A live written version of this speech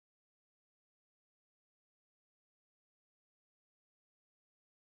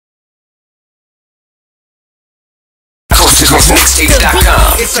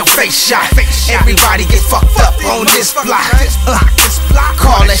GUNZOFILMS.com. It's a face shot. Everybody get fucked up on this block.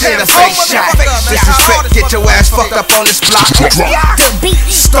 Call that shit a face shot. Disrespect, get your ass fucked up on this block.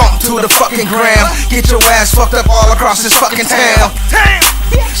 Stomp to the fucking ground. Get your ass fucked up all across this fucking town.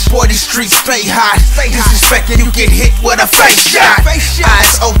 Boy, these streets stay hot. Disrespecting, you get hit with a face shot.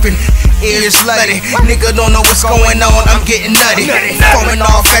 Eyes open, ears slutty. Nigga don't know what's going on, I'm getting nutty. Foaming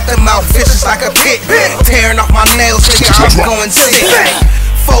off at the mouth, vicious like a pit. Tearing off my nails, nigga, I'm going sick.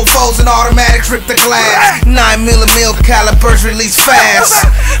 4-4s and automatic rip the glass. 9mm calibers release fast.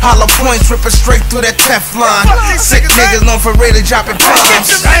 Hollow points ripping straight through that Teflon. Sick niggas known for really dropping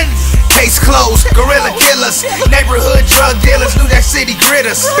bombs. Case closed, gorilla killers, neighborhood drug dealers, New Jack City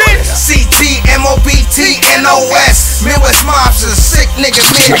gritters. CT, MOBT, NOS, Midwest mobsters, sick nigga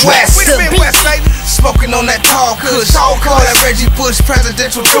Midwest. Smoking on that tall kush, call that Reggie Bush,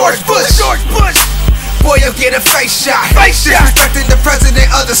 presidential George Bush. Boy, you'll get a face shot. Disrespecting the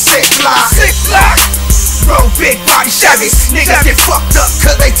president of the sick block. Bro, big body Chevys, niggas get fucked up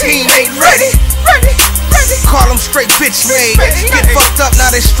cause they team ain't ready. Call them straight bitch made. Get fucked up, now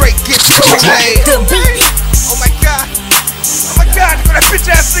they straight get made. Oh my god. Oh my god, look at that bitch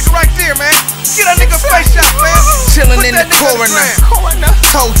ass nigga right there, man. Get a nigga face shot, man. Chillin' in the coroner.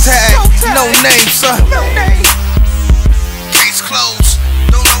 Toe tag, no name, sir. Case closed.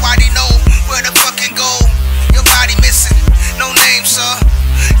 Don't nobody know where the fucking go. Your body missing, no name, sir.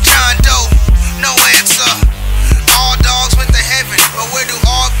 John Doe, no answer. All dogs went to heaven, but where do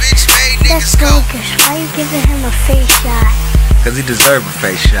all bitch made niggas go? Why you giving him a face shot? Cause he deserved a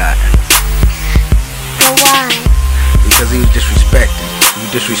face shot. But why? Because he was disrespecting.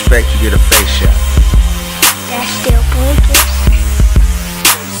 You disrespect, you get a face shot. That's still bogus.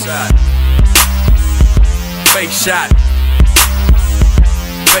 Face shot.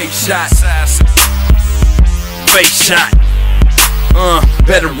 Face shot. Face shot.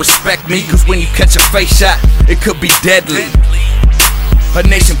 Better respect me, cause when you catch a face shot, it could be deadly. A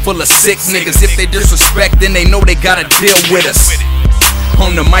nation full of sick niggas, if they disrespect, then they know they gotta deal with us.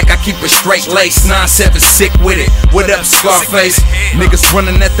 On the mic, I keep it straight lace, 9-7 sick with it. What up, Scarface? Niggas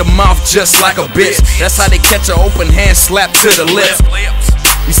running at the mouth just like a bitch. That's how they catch an open hand slap to the lips.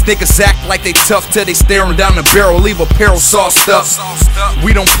 These niggas act like they tough till they staring down the barrel, leave apparel sauced up.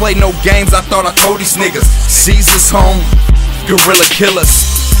 We don't play no games, I thought I told these niggas. Caesar's home, gorilla killers.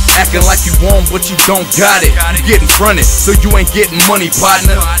 Acting like you won, but you don't got it. You getting fronted, so you ain't getting money,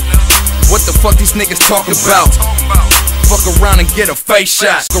 partner. What the fuck these niggas talking about? Fuck around and get a face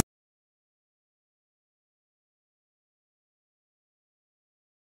shot.